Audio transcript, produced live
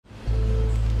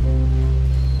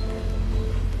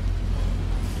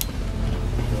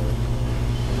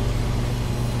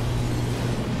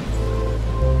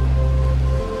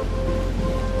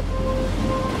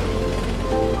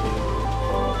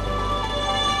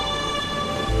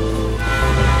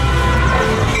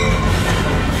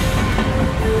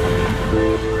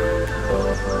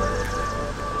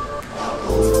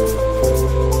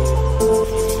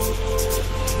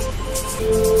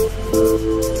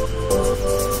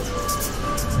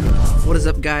What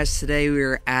is up, guys? Today we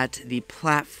are at the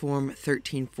platform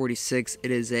 1346. It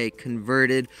is a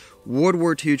converted World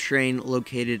War II train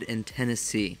located in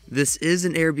Tennessee. This is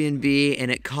an Airbnb and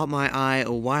it caught my eye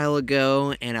a while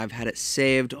ago, and I've had it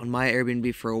saved on my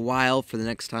Airbnb for a while for the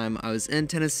next time I was in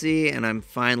Tennessee, and I'm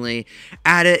finally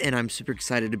at it, and I'm super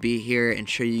excited to be here and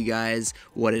show you guys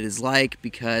what it is like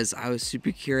because I was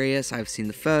super curious. I've seen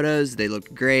the photos, they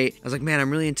looked great. I was like, man, I'm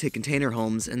really into container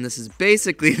homes, and this is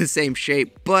basically the same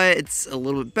shape, but it's a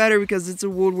little bit better because it's a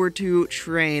World War II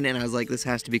train, and I was like, this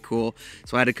has to be cool.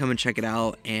 So I had to come and check it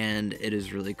out, and it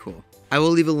is really cool. I will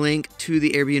leave a link to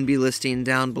the Airbnb listing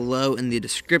down below in the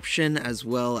description, as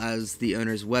well as the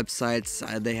owner's websites.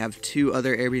 They have two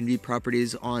other Airbnb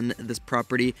properties on this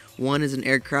property. One is an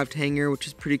aircraft hangar, which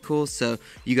is pretty cool, so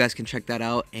you guys can check that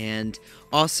out. And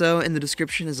also in the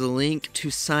description is a link to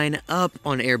sign up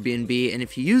on Airbnb, and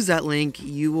if you use that link,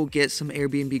 you will get some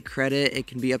Airbnb credit. It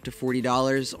can be up to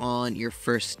 $40 on your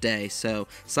first day, so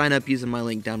sign up using my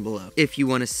link down below if you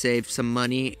want to save some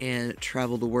money and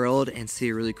travel the world and see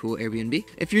a really cool Airbnb.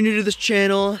 If you're new to this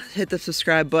channel, hit the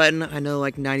subscribe button. I know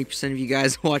like 90% of you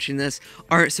guys watching this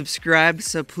aren't subscribed,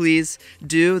 so please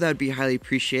do. That would be highly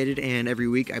appreciated. And every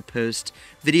week I post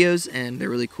videos and they're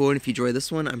really cool, and if you enjoy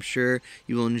this one, I'm sure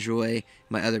you will enjoy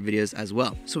my other videos as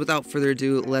well. So without further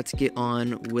ado, let's get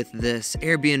on with this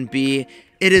Airbnb.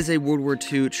 It is a World War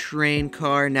II train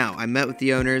car. Now, I met with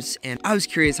the owners, and I was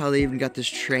curious how they even got this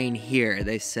train here.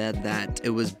 They said that it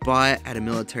was bought at a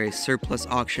military surplus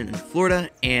auction in Florida,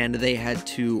 and they had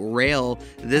to rail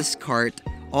this cart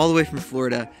all the way from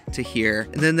Florida to here.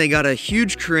 And then they got a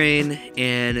huge crane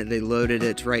and they loaded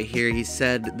it right here. He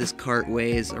said this cart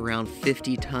weighs around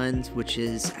 50 tons, which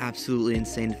is absolutely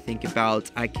insane to think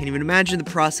about. I can't even imagine the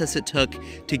process it took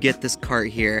to get this cart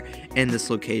here in this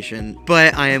location,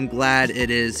 but I am glad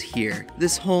it is here.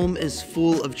 This home is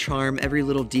full of charm. Every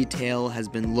little detail has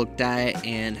been looked at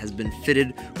and has been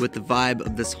fitted with the vibe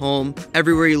of this home.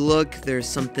 Everywhere you look, there's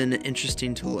something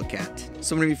interesting to look at.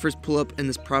 So whenever you first pull up in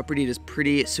this property, it is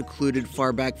pretty secluded,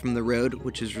 far back from the road,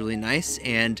 which is really nice,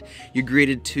 and you're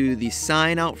greeted to the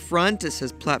sign out front. It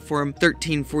says platform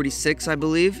 1346, I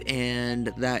believe, and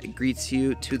that greets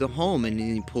you to the home. And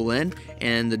then you pull in,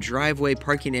 and the driveway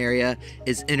parking area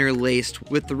is interlaced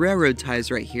with the railroad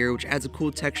ties right here, which adds a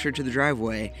cool texture to the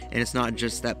driveway, and it's not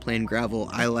just that plain gravel.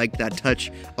 I like that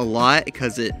touch a lot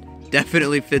because it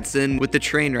definitely fits in with the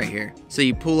train right here. So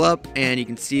you pull up and you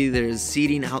can see there's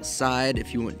seating outside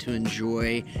if you want to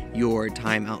enjoy your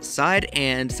time outside.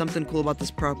 And something cool about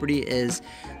this property is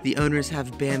the owners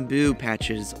have bamboo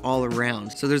patches all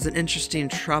around. So there's an interesting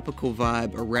tropical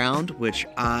vibe around, which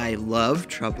I love.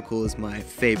 Tropical is my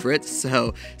favorite.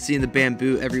 So seeing the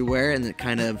bamboo everywhere, and it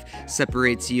kind of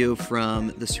separates you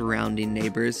from the surrounding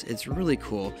neighbors, it's really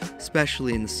cool,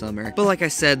 especially in the summer. But like I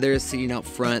said, there's seating out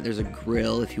front. There's a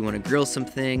grill if you want to grill some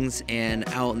things, and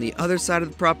out on the other side of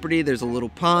the property there's a little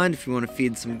pond if you want to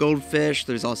feed some goldfish.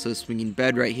 There's also a swinging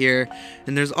bed right here,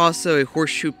 and there's also a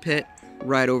horseshoe pit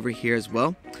right over here as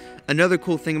well. Another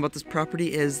cool thing about this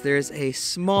property is there's a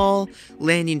small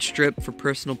landing strip for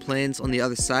personal planes on the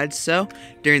other side, so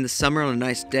during the summer on a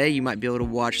nice day you might be able to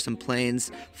watch some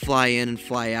planes fly in and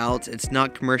fly out. It's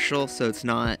not commercial, so it's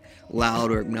not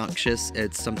loud or obnoxious.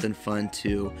 It's something fun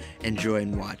to enjoy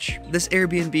and watch. This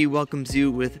Airbnb welcomes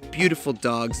you with beautiful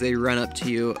dogs. They run up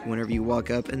to you whenever you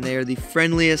walk up, and they are the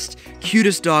friendliest,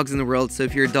 cutest dogs in the world. So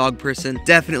if you're a dog person,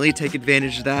 definitely take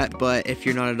advantage of that, but if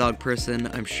you're not a dog person,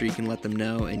 I'm sure you can let them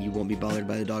know and you won't be bothered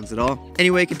by the dogs at all.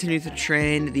 Anyway, continue to the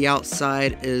train. The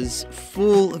outside is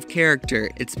full of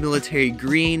character. It's military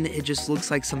green. It just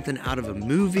looks like something out of a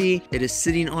movie. It is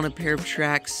sitting on a pair of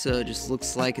tracks, so it just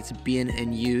looks like it's being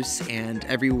in use, and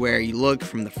everywhere you look,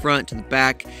 from the front to the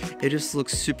back, it just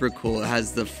looks super cool. It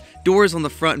has the doors on the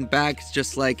front and back. It's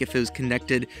just like if it was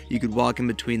connected, you could walk in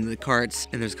between the carts,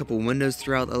 and there's a couple windows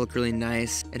throughout that look really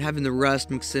nice, and having the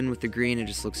rust mixed in with the green, it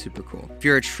just looks super cool. If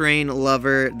you're a train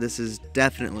lover, this is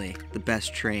definitely the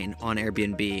best train on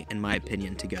Airbnb, in my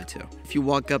opinion, to go to. If you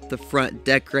walk up the front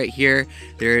deck right here,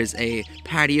 there is a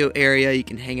patio area. You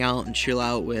can hang out and chill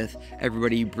out with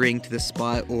everybody you bring to the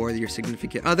spot or your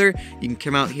significant other. You can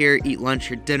come out here, eat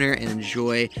lunch or dinner, and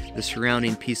enjoy the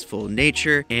surrounding peaceful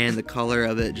nature, and the color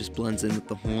of it just just blends in with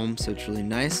the home, so it's really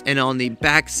nice. And on the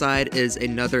back side is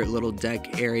another little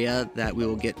deck area that we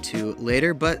will get to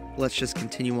later, but let's just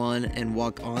continue on and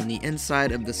walk on the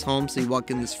inside of this home. So you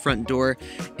walk in this front door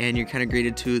and you're kind of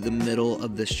greeted to the middle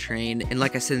of this train. And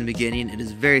like I said in the beginning, it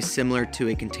is very similar to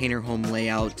a container home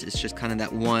layout. It's just kind of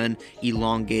that one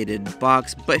elongated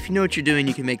box, but if you know what you're doing,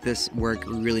 you can make this work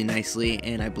really nicely,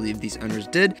 and I believe these owners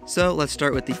did. So let's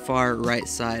start with the far right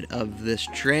side of this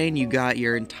train. You got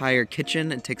your entire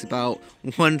kitchen. It takes about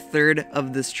 1/3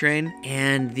 of this train,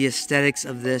 and the aesthetics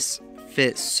of this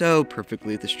fit so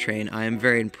perfectly with this train. I am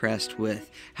very impressed with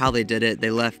how they did it. They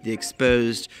left the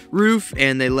exposed roof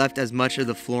and they left as much of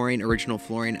the flooring, original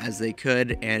flooring, as they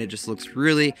could, and it just looks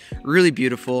really, really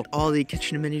beautiful. All the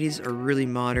kitchen amenities are really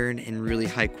modern and really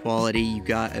high quality. You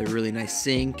got a really nice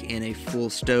sink and a full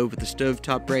stove with the stove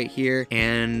top right here,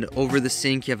 and over the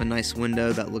sink you have a nice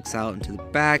window that looks out into the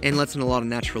back and lets in a lot of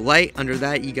natural light. Under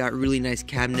that you got really nice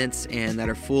cabinets and that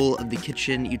are full of the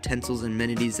kitchen utensils and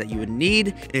amenities that you would need.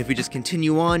 And if we just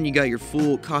continue on, you got your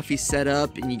full coffee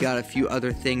setup, and you got a few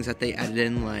other things that they added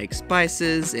in like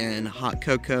spices and hot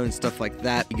cocoa and stuff like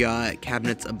that. You got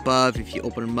cabinets above. If you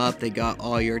open them up, they got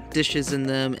all your dishes in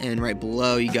them, and right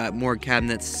below you got more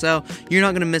cabinets, so you're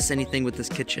not gonna miss anything with this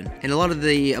kitchen. And a lot of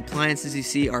the appliances you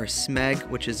see are Smeg,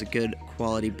 which is a good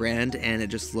quality brand, and it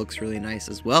just looks really nice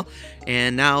as well.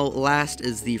 And now last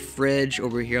is the fridge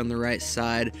over here on the right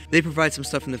side. They provide some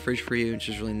stuff in the fridge for you, which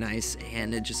is really nice,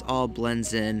 and it just all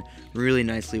blends in really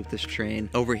nicely with this train.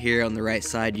 Over here on the right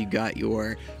side you got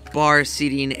your bar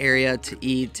seating area to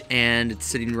eat, and it's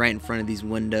sitting right in front of these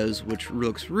windows, which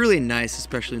looks really nice,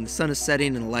 especially when the sun is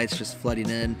setting and the light's just flooding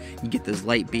in. You get those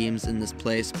light beams in this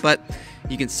place, but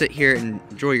you can sit here and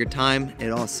enjoy your time.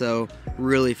 It also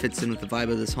really fits in with the vibe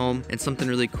of this home. And something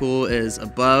really cool is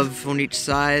above on each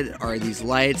side are these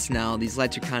lights. Now these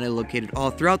lights are kind of located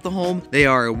all throughout the home. They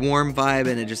are a warm vibe,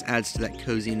 and it just adds to that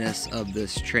coziness of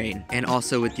this train. And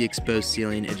also with the exposed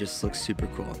ceiling, it just looks super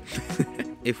cool.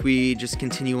 If we just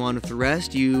continue on with the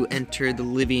rest, you enter the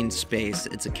living space.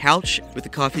 It's a couch with a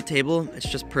coffee table. It's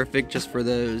just perfect just for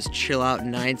those chill out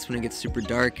nights when it gets super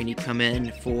dark and you come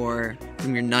in from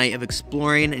your night of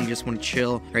exploring and you just want to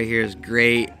chill. Right here is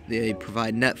great. They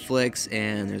provide Netflix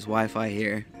and there's Wi-Fi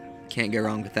here. Can't go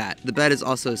wrong with that. The bed is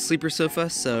also a sleeper sofa,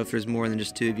 so if there's more than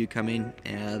just two of you coming,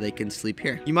 they can sleep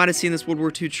here. You might have seen this World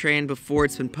War II train before.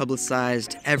 It's been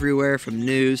publicized everywhere, from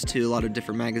news to a lot of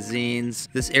different magazines.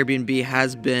 This Airbnb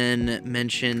has been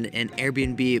mentioned in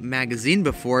Airbnb magazine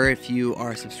before. If you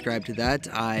are subscribed to that,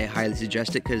 I highly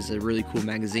suggest it because it's a really cool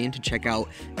magazine to check out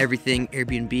everything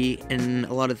Airbnb and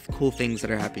a lot of cool things that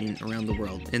are happening around the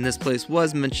world. And this place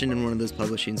was mentioned in one of those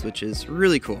publishings, which is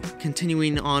really cool.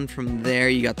 Continuing on from there,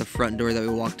 you got the front door that we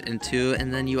walked into,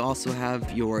 and then you also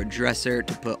have your dresser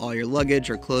to put all your luggage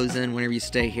or clothes in whenever you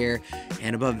stay here.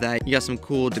 And above that you got some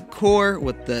cool decor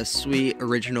with the sweet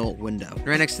original window.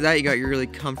 Right next to that you got your really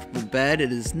comfortable bed.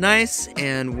 It is nice,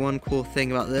 and one cool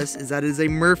thing about this is that it is a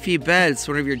Murphy bed,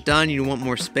 so whenever you're done you want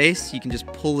more space, you can just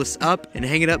pull this up and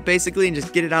hang it up basically and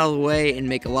just get it out of the way and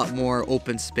make a lot more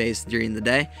open space during the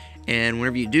day. And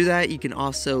whenever you do that, you can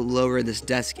also lower this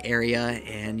desk area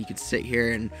and you can sit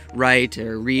here and write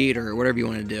or read or whatever you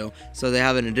want to do. So they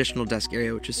have an additional desk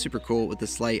area, which is super cool with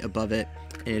this light above it,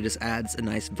 and it just adds a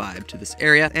nice vibe to this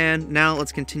area. And now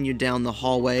let's continue down the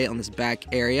hallway on this back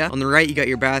area. On the right you got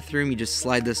your bathroom. You just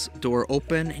slide this door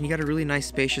open and you got a really nice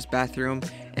spacious bathroom,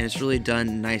 and it's really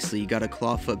done nicely. You got a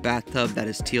clawfoot bathtub that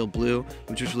is teal blue,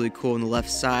 which is really cool on the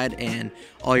left side, and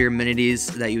all your amenities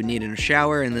that you would need in a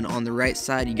shower. And then on the right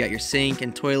side you got your sink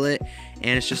and toilet,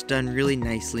 and it's just done really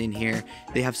nicely in here.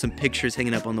 They have some pictures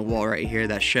hanging up on the wall right here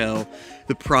that show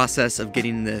the process of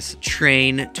getting this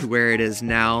train to where it is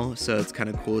now, so it's kind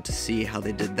of cool to see how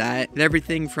they did that. And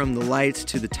everything from the lights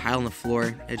to the tile on the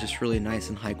floor is just really nice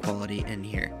and high quality in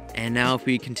here. And now if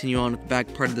we continue on with the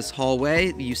back part of this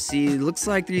hallway, you see it looks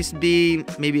like there used to be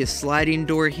maybe a sliding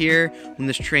door here when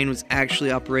this train was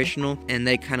actually operational, and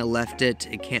they kind of left it.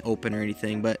 It can't open or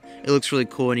anything, but it looks really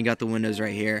cool, and you got the windows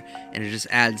right here, and it just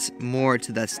adds more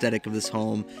to the aesthetic of this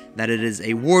home that it is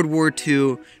a World War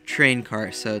II train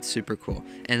car, so it's super cool.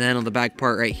 And then on the back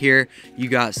part right here you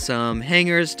got some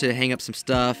hangers to hang up some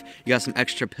stuff. You got some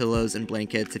extra pillows and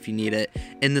blankets if you need it.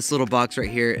 In this little box right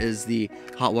here is the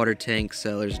hot water tank,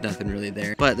 so there's nothing really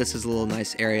there, but this is a little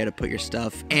nice area to put your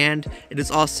stuff. And it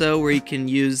is also where you can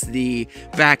use the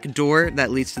back door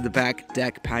that leads to the back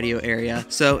deck patio area,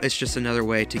 so it's just another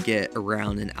way to get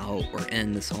around and out or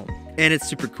in this home. And it's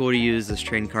super cool to use this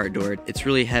train car door. It's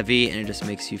really heavy and it just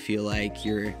makes you feel like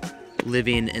you're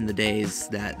living in the days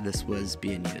that this was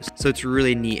being used. So it's a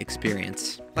really neat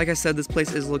experience. Like I said, this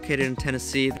place is located in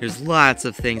Tennessee. There's lots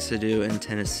of things to do in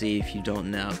Tennessee if you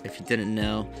didn't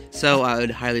know. So I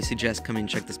would highly suggest coming and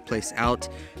check this place out.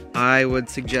 I would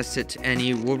suggest it to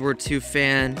any World War II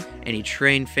fan, any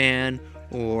train fan,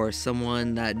 or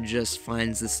someone that just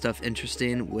finds this stuff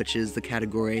interesting, which is the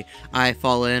category I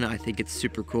fall in. I think it's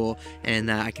super cool, and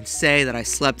that I can say that I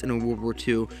slept in a World War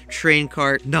II train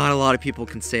cart. Not a lot of people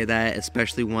can say that,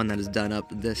 especially one that is done up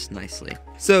this nicely.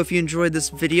 So if you enjoyed this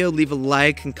video, leave a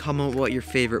like and comment what your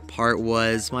favorite part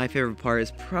was. My favorite part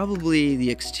is probably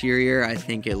the exterior. I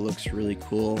think it looks really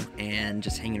cool, and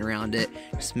just hanging around it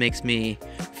just makes me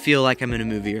feel like I'm in a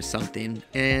movie or something.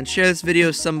 And share this video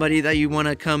with somebody that you want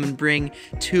to come and bring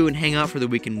to and hang out for the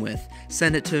weekend with.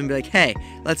 Send it to them and be like, hey,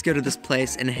 let's go to this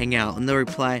place and hang out. And they'll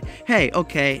reply, hey,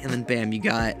 okay, and then bam, you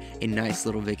got a nice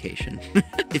little vacation.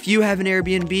 If you have an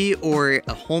Airbnb or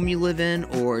a home you live in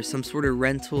or some sort of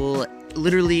rental,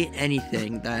 literally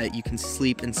anything that you can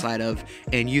sleep inside of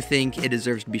and you think it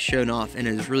deserves to be shown off and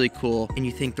it is really cool and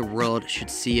you think the world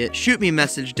should see it, shoot me a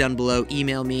message down below,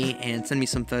 email me and send me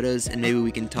some photos, and maybe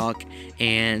we can talk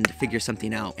and figure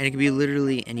something out. And it can be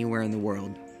literally anywhere in the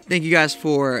world. Thank you guys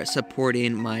for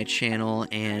supporting my channel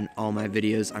and all my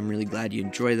videos. I'm really glad you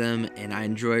enjoy them, and I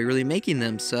enjoy really making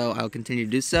them, so I'll continue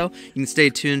to do so. You can stay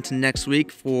tuned to next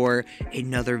week for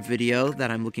another video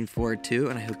that I'm looking forward to,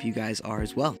 and I hope you guys are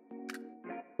as well.